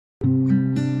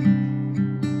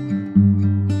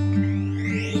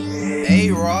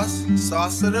Ross,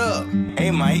 sauce it up.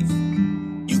 Hey Mike,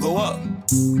 you go up.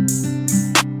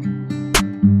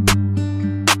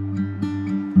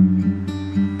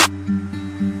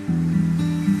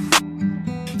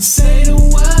 Say the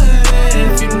word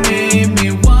if you need me.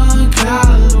 One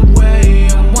call away,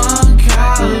 I'm one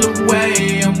call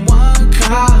away, I'm one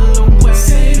call away.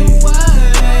 Say the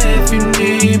word if you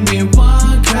need me.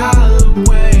 One call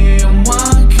away, I'm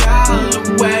one call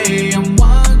away, I'm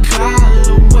one call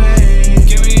away.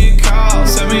 Give me a call,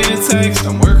 send me a text.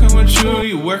 I'm working with you,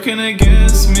 you working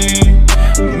against me.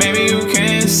 Maybe you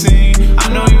can't see, I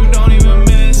know you don't even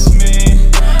miss me.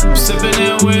 I'm sipping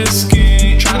that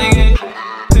whiskey, trying to get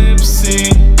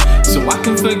tipsy so I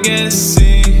can forget,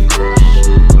 see.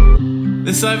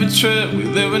 This life a trip, we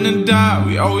live and die.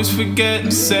 We always forget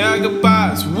to say our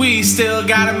goodbyes. We still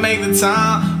gotta make the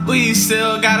time, we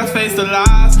still gotta face the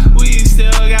lies. We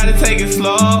still gotta take it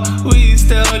slow, we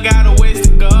still got a ways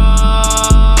to go.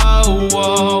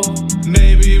 Whoa.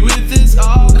 Maybe with this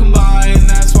all combined,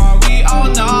 that's why we all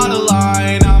not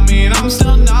aligned. I mean, I'm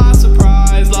still not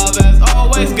surprised, love has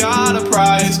always got a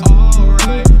price.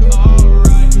 Alright,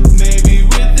 alright. Maybe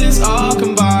with this all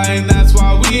combined, that's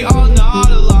why we all not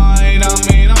aligned. I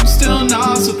mean, I'm still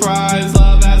not surprised,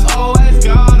 love has always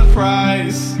got a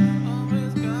price.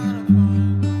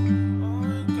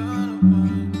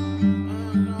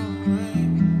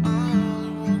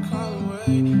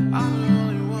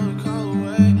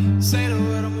 Say the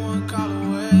word, I'm one call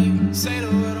away. Say the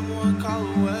word, I'm one call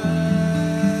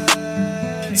away.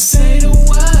 Say the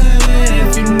word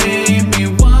if you need me.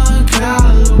 One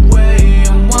call away,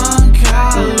 I'm one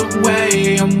call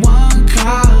away, I'm one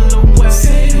call away.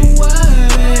 Say the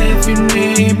word if you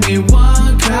need me.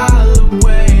 One call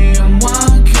away, I'm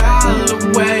one call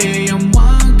away, I'm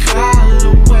one call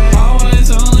away. Always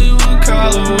only one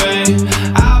call away.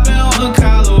 I've been one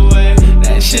call away.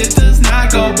 That shit does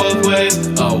not go both ways.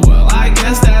 Oh well, I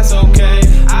guess that's okay.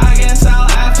 I guess I'll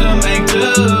have to make do.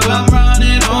 I'm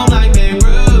running home like they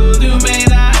rude. You may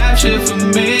not have shit for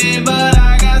me, but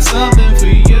I got something for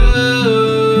you.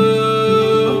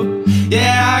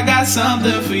 Yeah, I got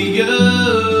something for you.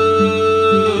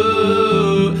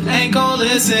 Ain't gon'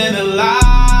 listen to lies.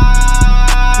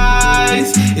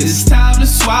 It's time to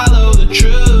swallow the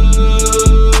truth.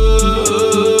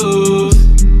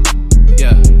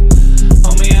 Yeah,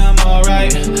 homie, I'm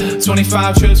alright.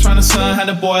 25 trips round the sun, had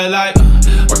the boy like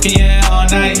working yeah all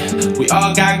night. We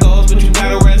all got goals, but you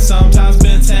gotta rest sometimes.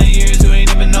 Been 10 years, you ain't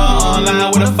even know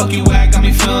online. Where the fuck you at? Got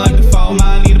me feeling like the fall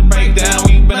line. Need a breakdown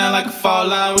when you been out like a fall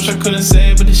line. Wish I couldn't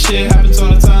say it, but this shit happens all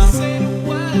the time. Say the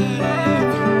word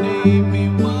if you need me.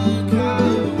 One call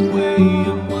away,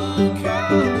 I'm one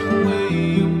call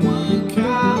away, I'm one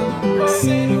call away.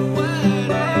 Say the word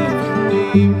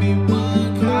if you need me.